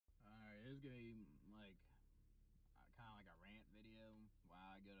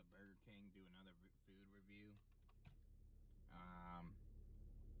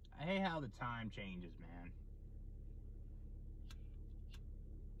I hate how the time changes, man.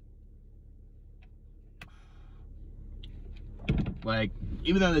 Like,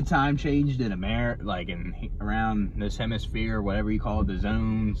 even though the time changed in America, like around this hemisphere, whatever you call it, the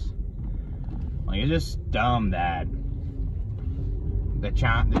zones, like, it's just dumb that the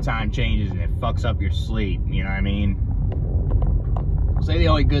time changes and it fucks up your sleep. You know what I mean? Say the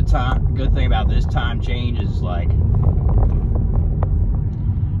only good thing about this time change is, like,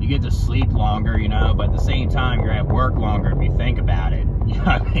 you get to sleep longer, you know, but at the same time you're at work longer if you think about it. You know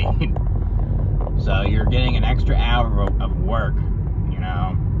what I mean? So you're getting an extra hour of work, you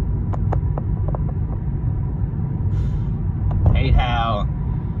know. Hate how,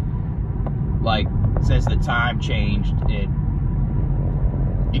 like, since the time changed, it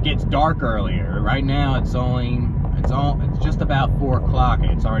gets dark earlier. Right now it's just about 4 o'clock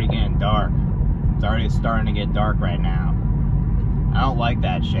and it's already getting dark. It's already starting to get dark right now. I don't like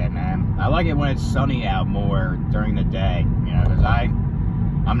that shit, man. I like it when it's sunny out more during the day, you know, because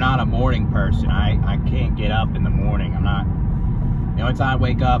I'm not a morning person. I can't get up in the morning. I'm not. The only time I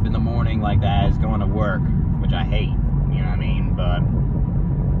wake up in the morning like that is going to work, which I hate, you know what I mean? But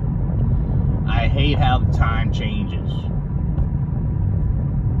I hate how the time changes.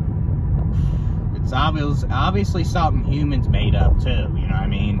 It's obviously something humans made up too, you know what I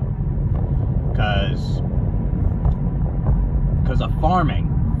mean? Because of farming.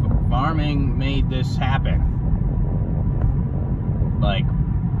 Farming made this happen. Like,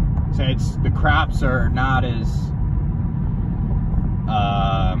 since the crops are not as,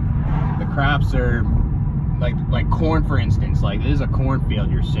 the crops are, like corn, for instance. Like, this is a cornfield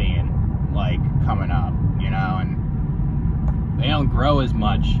you're seeing, like, coming up, you know, and they don't grow as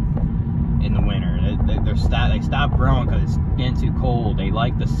much in the winter. They stop growing because it's getting too cold. They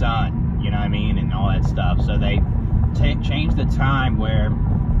like the sun, you know what I mean, and all that stuff. So they change the time where,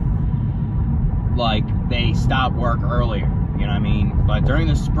 like, they stop work earlier, you know what I mean? But during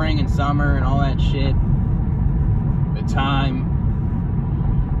the spring and summer and all that shit, the time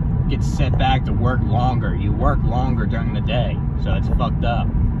gets set back to work longer. You work longer during the day, so it's fucked up.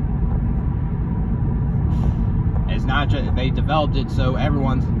 It's not just, they developed it so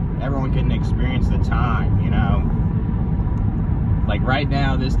everyone can experience the time, you know? Like, right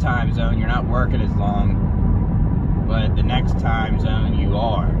now, this time zone, you're not working as long, but the next time zone you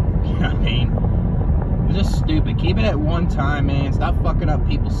are. You know what I mean? It's just stupid. Keep it at one time, man. Stop fucking up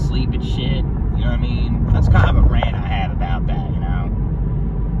people's sleep and shit. You know what I mean? That's kind of a rant I have about that, you know?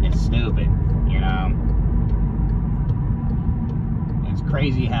 It's stupid, you know? It's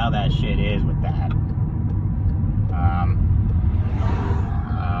crazy how that shit is with that.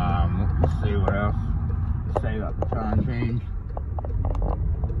 Let's see what else to say about the time change.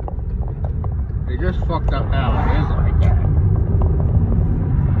 They just fucked up how it is like that.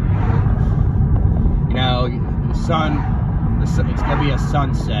 You know, the sun, it's gonna be a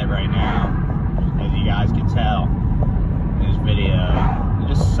sunset right now, as you guys can tell in this video. It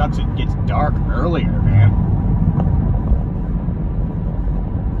just sucks it gets dark earlier, man.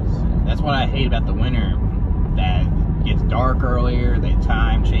 That's what I hate about the winter, that it gets dark earlier, the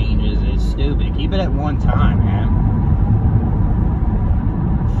time changes. It's stupid. Keep it at one time, man.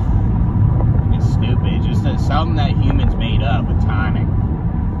 It's stupid. It's just something that humans made up with timing,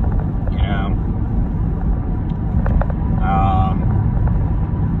 you know?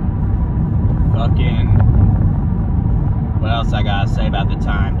 Fucking, what else I gotta say about the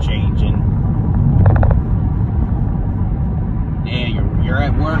time changing? Yeah, you're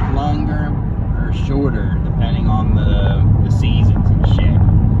at work longer or shorter, depending on the seasons and shit.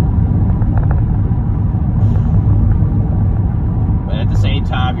 But at the same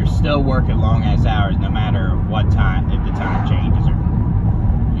time, you're still working long ass hours, no matter what time, if the time changes, or,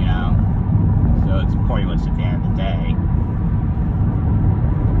 you know. So it's pointless at the end of the day.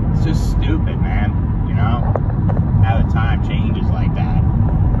 It's just stupid, man, you know, how the time changes like that,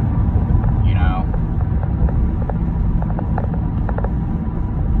 you know.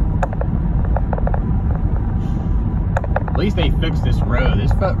 At least they fixed this road.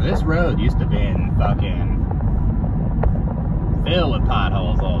 This road used to be fucking filled with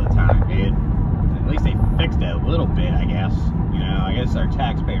potholes all the time, dude. At least they fixed it a little bit, I guess. You know, I guess our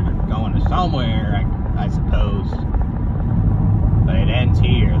taxpayers are going to somewhere, I suppose. But it ends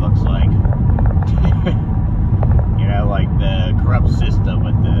here, it looks like. You know, like the corrupt system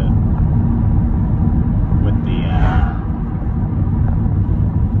with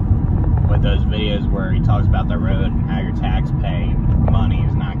those videos where he talks about the road and how your tax pay money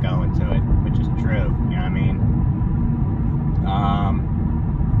is not going to it, which is true, you know what I mean?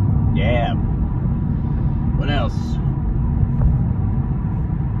 Yeah. What else?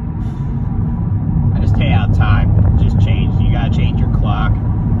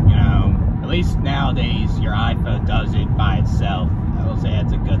 nowadays your iPhone does it by itself. I will say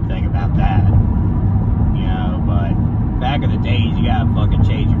that's a good thing about that. You know, but back in the days, you gotta fucking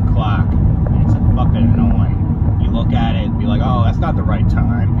change your clock. And it's fucking annoying. You look at it and be like, oh, that's not the right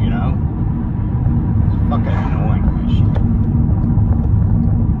time, you know? It's fucking annoying, this shit.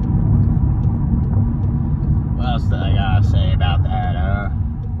 What else do I gotta say about that?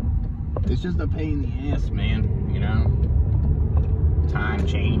 It's just a pain in the ass, man, you know? Time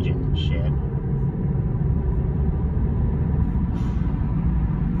changing and shit.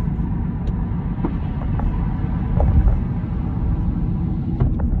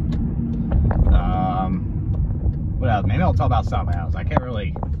 What else? Maybe I'll talk about something else. I can't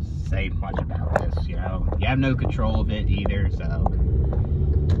really say much about this, you know? You have no control of it either, so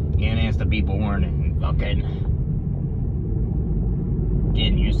you can't ask to be born and fucking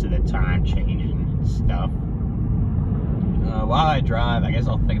getting used to the time changing and stuff. While I drive, I guess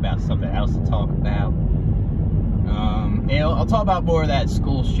I'll think about something else to talk about. I'll talk about more of that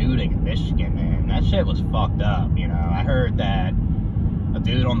school shooting in Michigan, man. That shit was fucked up, you know. I heard that a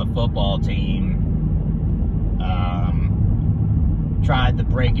dude on the football team tried to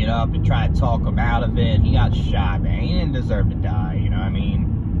break it up and tried to talk him out of it. He got shot, man. He didn't deserve to die, you know what I mean?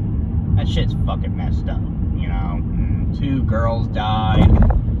 That shit's fucking messed up, you know? And 2 girls died.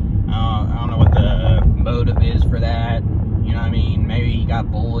 I don't know what the motive is for that. You know what I mean? Maybe he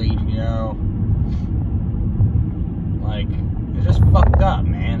got bullied, you know? Like, it's just fucked up,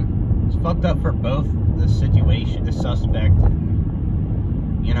 man. It's fucked up for both the situation, the suspect.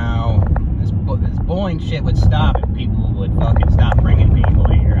 You know, this bullying shit would stop if people would fucking stop bringing people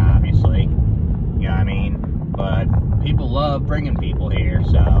here, obviously. You know what I mean? But people love bringing people here,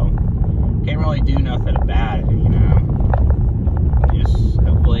 so can't really do nothing about it, you know? Just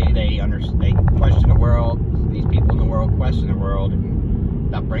hopefully they question the world. These people in the world question the world and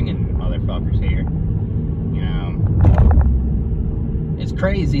stop bringing motherfuckers here. You know, it's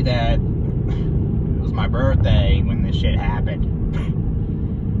crazy that it was my birthday when this shit happened.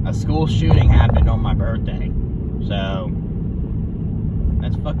 A school shooting happened on my birthday, so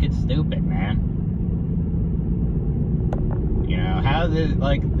that's fucking stupid, man. You know, how did,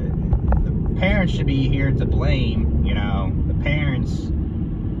 like, the parents should be here to blame, you know? The parents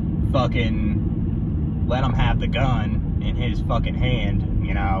fucking let him have the gun in his fucking hand,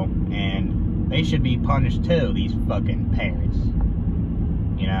 you know, and they should be punished too, these fucking parents,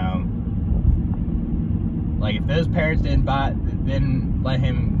 you know. Like, if those parents didn't let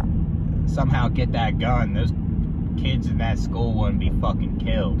him somehow get that gun, those kids in that school wouldn't be fucking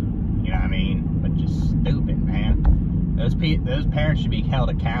killed, you know what I mean? But just stupid, man. Those parents should be held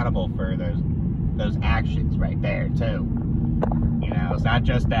accountable for those actions right there too. You know, it's not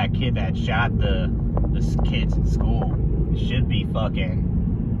just that kid that shot the kids in school. It should be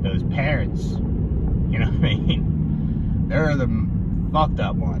fucking those parents. You know what I mean? They're the fucked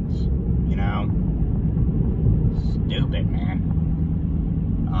up ones. You know? Stupid, man.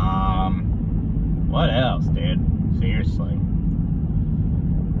 What else, dude? Seriously.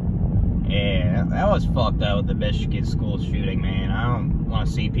 Yeah, that was fucked up with the Michigan school shooting, man. I don't want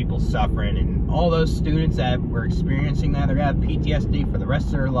to see people suffering, and all those students that were experiencing that, they're gonna have PTSD for the rest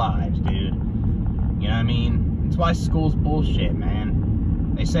of their lives, dude. You know what I mean? That's why school's bullshit,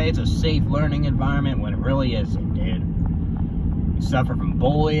 man. They say it's a safe learning environment when it really isn't, dude. You suffer from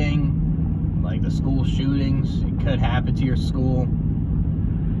bullying, like the school shootings. It could happen to your school.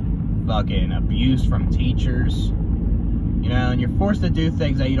 Fucking abuse from teachers. You know, and you're forced to do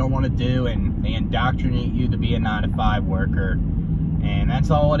things that you don't want to do, and they indoctrinate you to be a 9-to-5 worker. And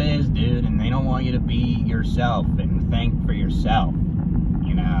that's all it is, dude. And they don't want you to be yourself and think for yourself.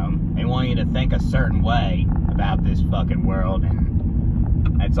 You know, they want you to think a certain way about this fucking world,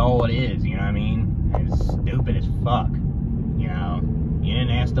 and that's all it is, you know what I mean? It's stupid as fuck. You know, you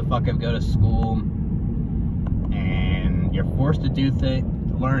didn't ask to fucking go to school, and you're forced to do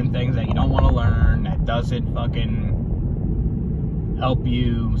learn things that you don't want to learn, that doesn't fucking help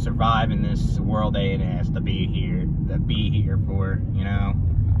you survive in this world they ain't asked to be here for, you know?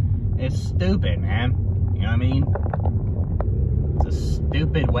 It's stupid, man. You know what I mean? It's a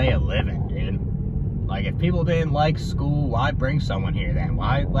stupid way of living, dude. Like, if people didn't like school, why bring someone here then?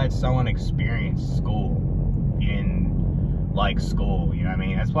 Why let someone experience school in, like, school? You know what I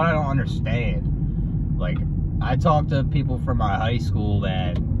mean? That's what I don't understand. Like, I talked to people from my high school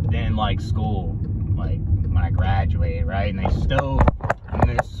that didn't like school, like, when I graduated, right? And there's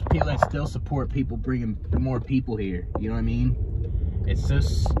people that still support people bringing more people here. You know what I mean? It's so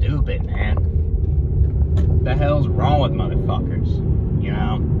stupid, man. What the hell's wrong with motherfuckers? You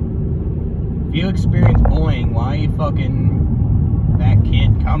know? If you experience bullying, why you fucking that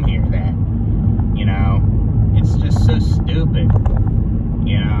kid come here then? You it,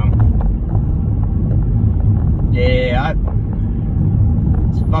 you know. Yeah,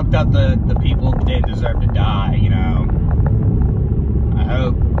 it's fucked up the people didn't deserve to die, you know. I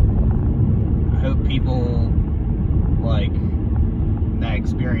hope people, like, that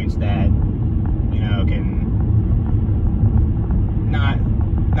experience that, you know, can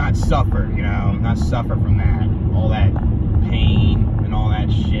not suffer, you know, not suffer from that, all that pain and all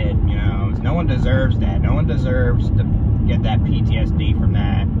that shit, you know. No one deserves that. No one deserves to get that PTSD from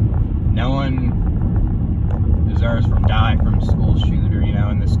that. No one deserves from dying from a school shooter, you know,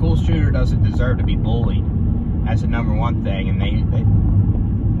 and the school shooter doesn't deserve to be bullied. That's the number one thing, and they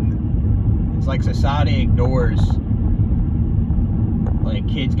it's like society ignores, like,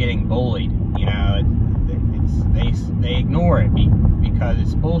 kids getting bullied, you know. They ignore it because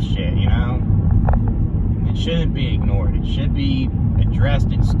it's bullshit, you know. And it shouldn't be ignored. It should be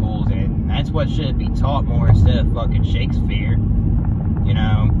addressed in schools, and that's what should be taught more instead of fucking Shakespeare, you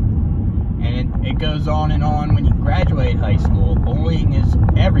know. And it goes on and on when you graduate high school. Bullying is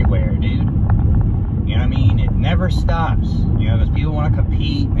everywhere, dude. You know what I mean? It never stops, you know, because people want to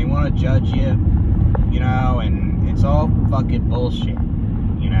compete, they want to judge you, you know, and it's all fucking bullshit,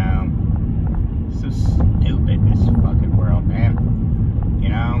 you know. So stupid, this fucking world, man, you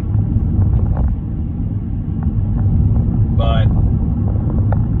know. But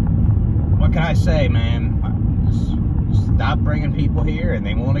what can I say, man? Just stop bringing people here and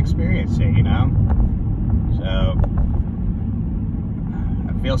they won't experience it, you know. So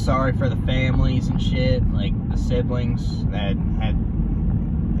I feel sorry for the families and shit, like the siblings that had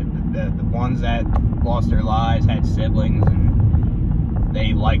the ones that lost their lives had siblings, and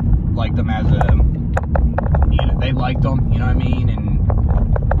they liked them as a, you know, they liked them, you know what I mean, and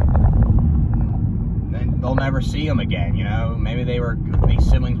then they'll never see them again, you know. Maybe these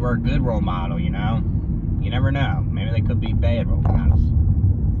siblings were a good role model, you know. You never know. Maybe they could be bad role models.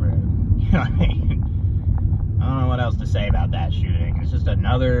 You know what I mean? I don't know what else to say about that shooting. It's just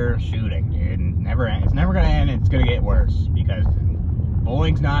another shooting, dude. It's never gonna end. It's gonna get worse because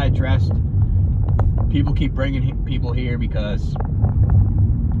bullying's not addressed. People keep bringing people here because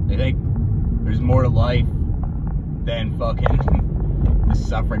they think there's more to life than fucking the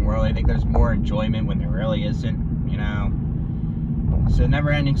suffering world. They think there's more enjoyment when there really isn't, you know. It's a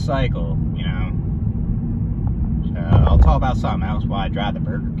never-ending cycle, you know. So I'll talk about something else while I drive the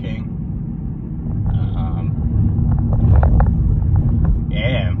Burger King.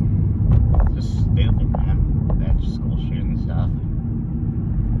 Yeah, it's just stupid, man. That school shooting stuff.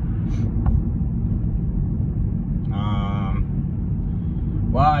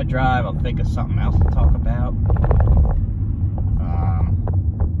 While I drive, I'll think of something else to talk about.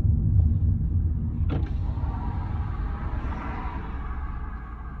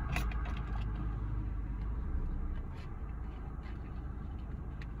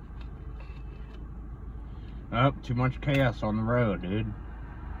 Oh, too much chaos on the road, dude.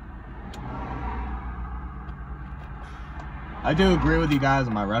 I do agree with you guys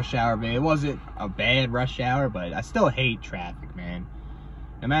on my rush hour, but it wasn't a bad rush hour, but I still hate traffic, man.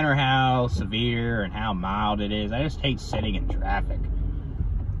 No matter how severe and how mild it is, I just hate sitting in traffic.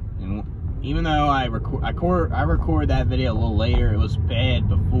 And even though I record that video a little later, it was bad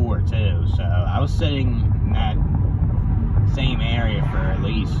before too. So I was sitting in that same area for at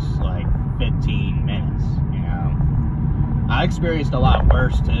least like 15 minutes, you know. I experienced a lot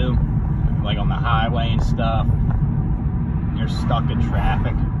worse too, like on the highway and stuff. You're stuck in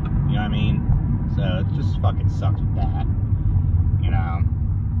traffic, you know what I mean? So it just fucking sucks with that, you know.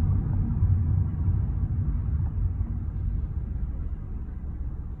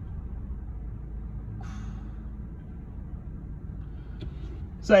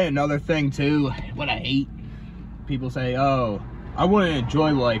 Say another thing too, what I hate, people say, oh, I wouldn't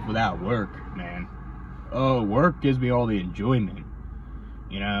enjoy life without work, man. Oh, work gives me all the enjoyment.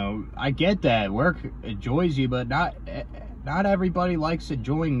 You know, I get that, work enjoys you, but not everybody likes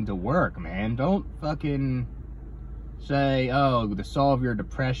enjoying the work, man. Don't fucking say, oh, to solve your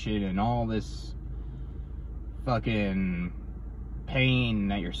depression and all this fucking pain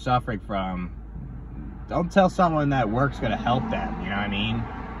that you're suffering from. Don't tell someone that work's gonna help them, you know what I mean?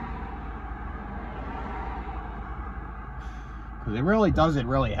 Because it really doesn't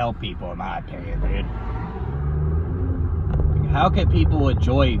really help people, in my opinion, dude. How can people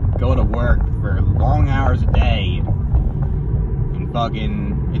enjoy going to work for long hours a day and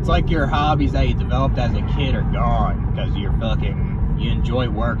fucking, it's like your hobbies that you developed as a kid are gone because you enjoy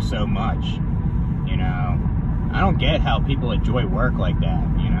work so much, you know? I don't get how people enjoy work like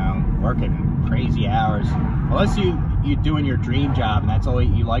that, you know? Working crazy hours, unless you're doing your dream job and that's all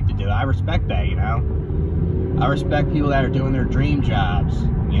you like to do. I respect that, you know. I respect people that are doing their dream jobs.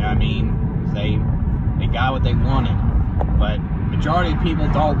 You know what I mean? They got what they wanted. But majority of people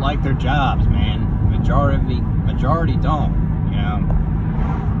don't like their jobs, man. Majority don't. You know,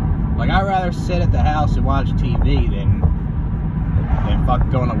 like I'd rather sit at the house and watch TV than fuck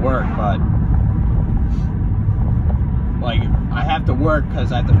going to work. But like I have to work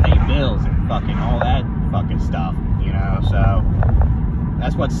because I have to pay bills and fucking all that fucking stuff. You know, so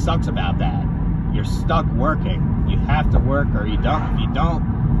that's what sucks about that. You're stuck working. You have to work or you don't. If you don't,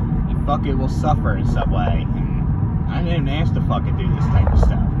 you fucking will suffer in some way. And I didn't ask to fucking do this type of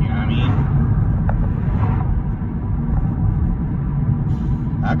stuff. You know what I mean?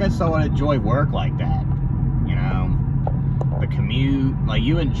 How could someone enjoy work like that? You know, the commute. Like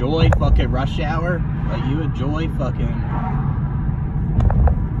you enjoy fucking rush hour. Like you enjoy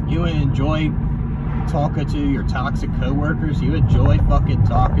talking to your toxic coworkers. You enjoy fucking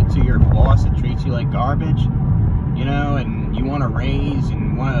talking to your boss that treats you like garbage, you know, and you want to raise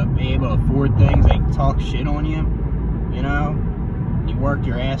and want to be able to afford things. They talk shit on you, you know. You work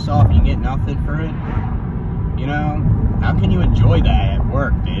your ass off, you get nothing for it, you know. How can you enjoy that at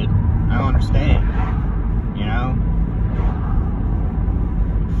work, dude? I don't understand, you know.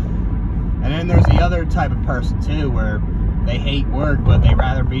 And then there's the other type of person too, where they hate work, but they'd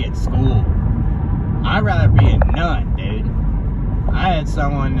rather be at school. I'd rather be at none, dude. I had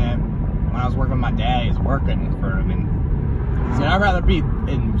someone that, when I was working with my dad, he was working for him, and he said, I'd rather be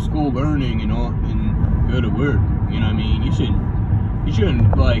in school learning and all, and go to work. You know what I mean? You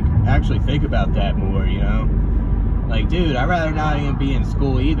shouldn't, like, actually think about that more, you know? Like, dude, I'd rather not even be in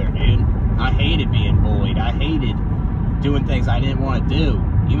school either, dude. I hated being bullied. I hated doing things I didn't want to do.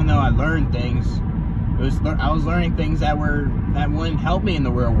 Even though I learned things, I was learning things that wouldn't help me in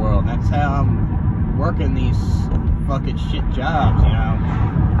the real world. That's how I'm working these fucking shit jobs, you know,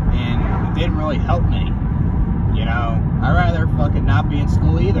 and it didn't really help me, you know. I'd rather fucking not be in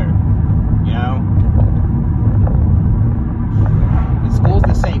school either, you know. And school's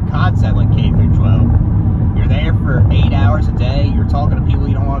the same concept like K through 12. You're there for 8 hours a day, you're talking to people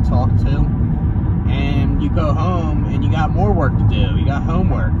you don't want to talk to, and you go home and you got more work to do, you got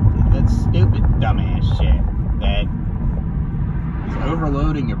homework. That's stupid, dumbass shit that is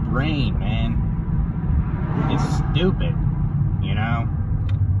overloading your brain, man. It's stupid, you know.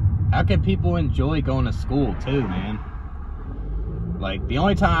 How can people enjoy going to school too, man? Like the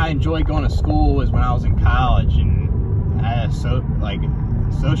only time I enjoyed going to school was when I was in college, and I had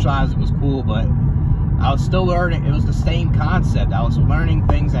socializing was cool, but I was still learning. It was the same concept. I was learning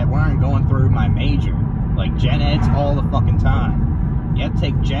things that weren't going through my major, like gen eds all the fucking time. You have to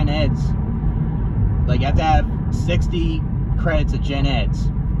take gen eds. Like you have to have 60 credits of gen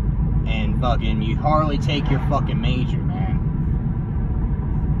eds. And fucking, you hardly take your fucking major, man.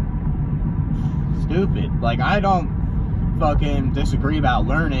 Stupid. Like, I don't fucking disagree about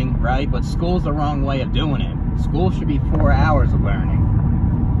learning, right? But school's the wrong way of doing it. School should be 4 hours of learning.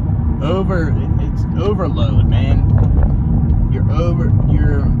 It's overload, man. You're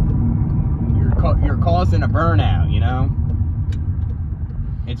causing a burnout, you know?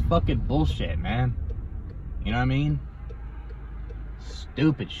 It's fucking bullshit, man. You know what I mean?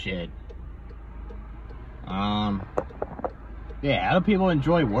 Stupid shit. Yeah, how do people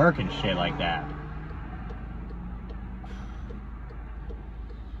enjoy work and shit like that?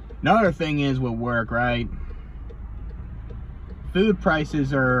 Another thing is with work, right? Food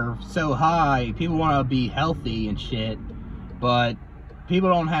prices are so high, people want to be healthy and shit, but people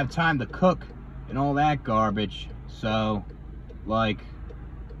don't have time to cook and all that garbage, so, like,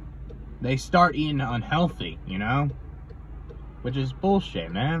 they start eating unhealthy, you know? Which is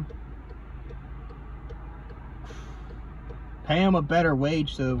bullshit, man. Pay them a better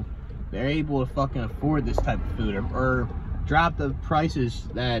wage so they're able to fucking afford this type of food, or drop the prices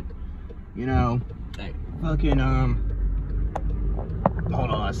that, you know, fucking,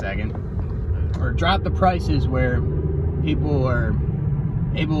 hold on a second, or drop the prices where people are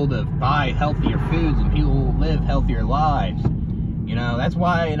able to buy healthier foods and people will live healthier lives. You know, that's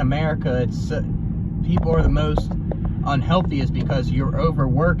why in America people are the most unhealthiest, because you're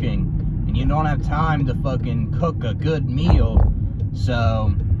overworking and you don't have time to fucking cook a good meal,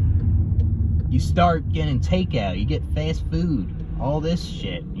 so you start getting takeout, you get fast food, all this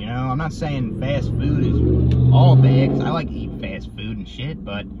shit, you know. I'm not saying fast food is all bad, because I like to eat fast food and shit,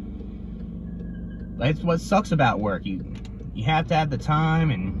 but that's what sucks about work. You have to have the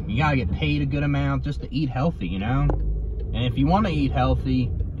time, and you gotta get paid a good amount just to eat healthy, you know. And if you want to eat healthy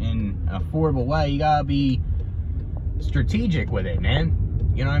in an affordable way, you gotta be strategic with it, man.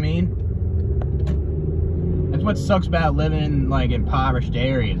 You know what I mean? That's what sucks about living in, like, impoverished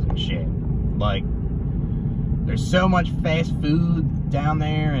areas and shit. Like, there's so much fast food down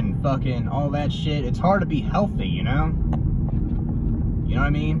there and fucking all that shit. It's hard to be healthy, you know? You know what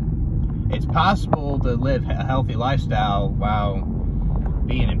I mean? It's possible to live a healthy lifestyle while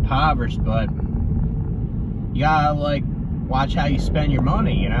being impoverished, but you gotta, like, watch how you spend your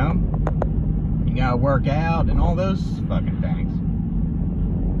money, you know? You gotta work out and all those fucking things.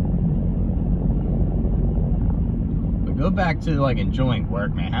 But go back to, like, enjoying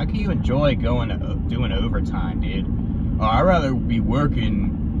work, man. How can you enjoy doing overtime, dude? Oh, I'd rather be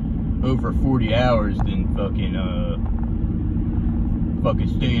working over 40 hours than fucking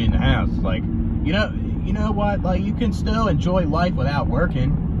staying in the house. Like, you know what? Like, you can still enjoy life without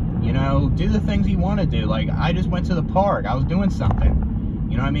working. You know, do the things you want to do. Like, I just went to the park. I was doing something.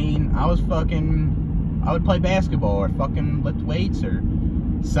 You know what I mean? I would play basketball or fucking lift weights or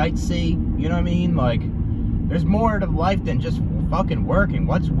sightsee. You know what I mean? Like, there's more to life than just fucking working.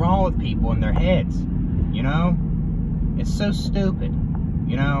 What's wrong with people in their heads? You know? It's so stupid.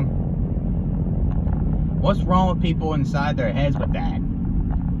 You know? What's wrong with people inside their heads with that?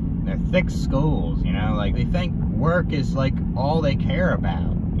 Their thick skulls, you know? Like, they think work is, like, all they care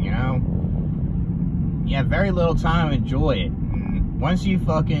about, you know? You have very little time to enjoy it. And once you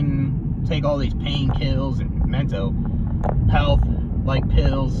fucking take all these painkillers and mental health, like,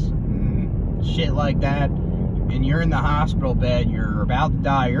 pills and shit like that, and you're in the hospital bed, you're about to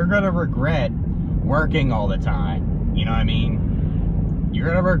die, you're gonna regret working all the time. You know what I mean? You're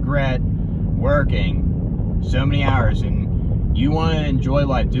gonna regret working so many hours, and you want to enjoy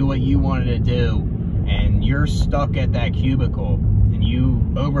life, do what you wanted to do, and you're stuck at that cubicle, and you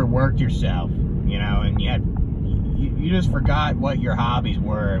overworked yourself, you know, and you just forgot what your hobbies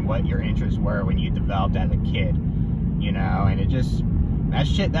were and what your interests were when you developed as a kid, you know, and it just,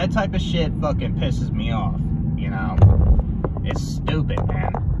 that type of shit fucking pisses me off, you know. It's stupid,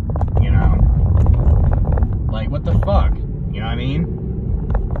 man, you know. Like, what the fuck, you know what I mean?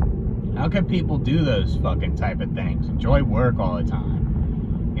 How can people do those fucking type of things? Enjoy work all the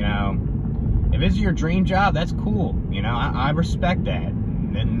time. You know, if it's your dream job, that's cool. You know, I respect that.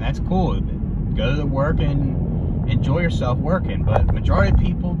 And that's cool. Go to work and enjoy yourself working. But majority of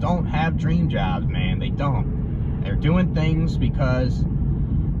people don't have dream jobs, man. They don't. They're doing things because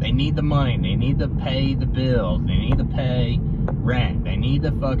they need the money. They need to pay the bills. They need to pay rent. They need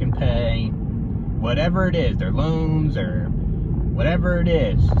to fucking pay whatever it is, their loans or whatever it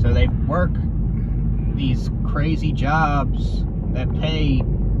is. So they work these crazy jobs that they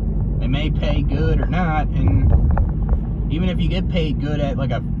may pay good or not, and even if you get paid good at,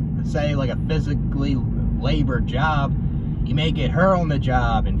 like, say a physically labor job, you may get hurt on the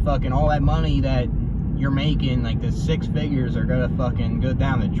job, and fucking all that money that you're making, like the 6 figures, are gonna fucking go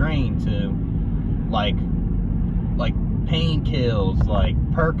down the drain to like pain kills, like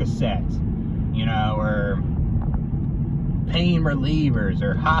Percocets, you know, or pain relievers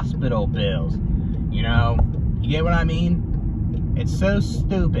or hospital bills, you know. You get what I mean? It's so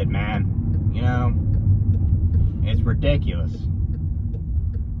stupid, man, you know. It's ridiculous.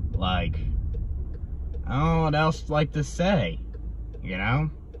 Like, I don't know what else like to say, you know.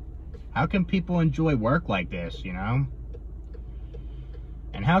 How can people enjoy work like this, you know?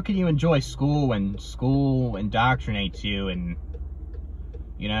 And how can you enjoy school when school indoctrinates you? And,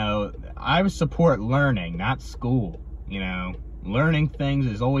 you know, I would support learning, not school. You know, learning things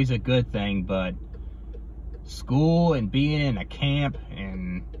is always a good thing, but school and being in a camp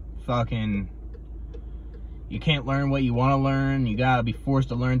and fucking, you can't learn what you want to learn. You gotta be forced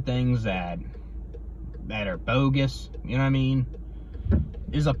to learn things that are bogus, you know what I mean,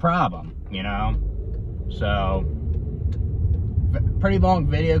 is a problem, you know. So, pretty long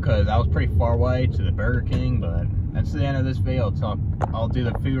video because I was pretty far away to the Burger King, but that's the end of this video. I'll do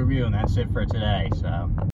the food review, and that's it for today, so.